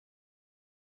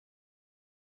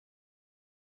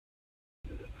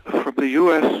the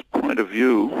U.S. point of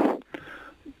view,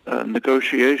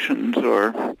 negotiations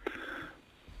are,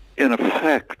 in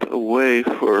effect, a way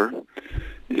for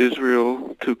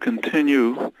Israel to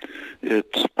continue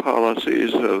its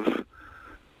policies of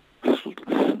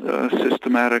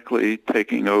systematically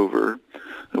taking over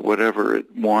whatever it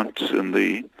wants in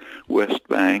the West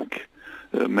Bank,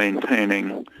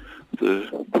 maintaining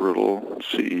the brutal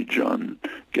siege on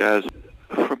Gaza.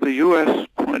 From the U.S.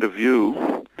 point of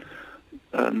view,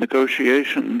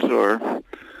 negotiations are,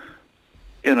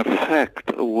 in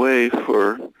effect, a way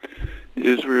for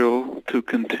Israel to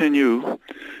continue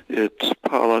its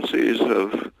policies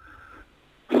of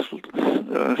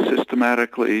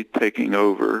systematically taking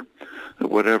over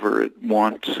whatever it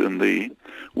wants in the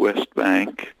West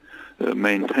Bank,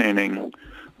 maintaining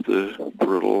the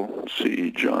brutal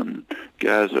siege on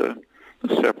Gaza,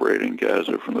 separating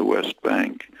Gaza from the West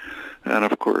Bank, and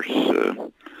of course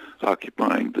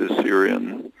occupying the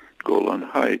Syrian Golan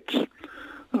Heights,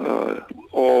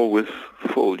 all with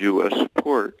full U.S.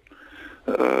 support.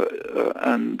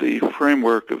 And the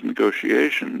framework of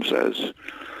negotiations, as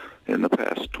in the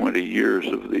past 20 years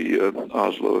of the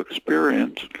Oslo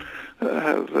experience,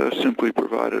 have simply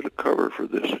provided a cover for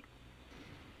this.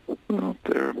 Well,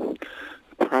 they're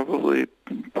probably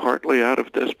partly out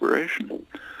of desperation.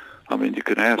 I mean, you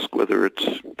can ask whether it's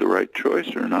the right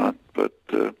choice or not, but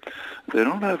they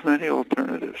don't have many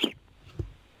alternatives.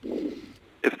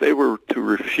 If they were to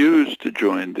refuse to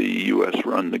join the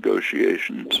U.S.-run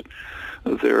negotiations,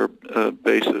 their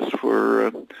basis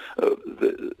for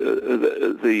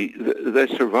they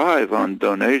survive on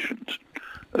donations,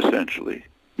 essentially.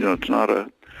 You know, it's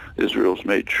not Israel's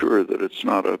made sure that it's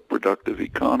not a productive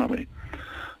economy.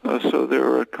 So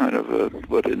they're a kind of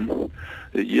what in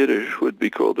Yiddish would be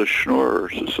called a schnorrer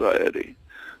society.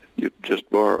 You just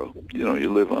borrow. You know,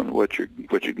 you live on what you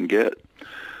can get,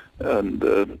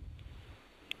 and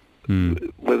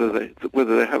whether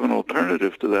they have an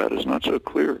alternative to that is not so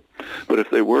clear. But if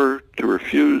they were to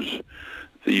refuse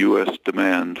the U.S.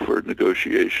 demand for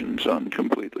negotiations on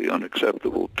completely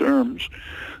unacceptable terms,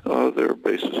 their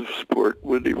basis of support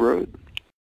would erode.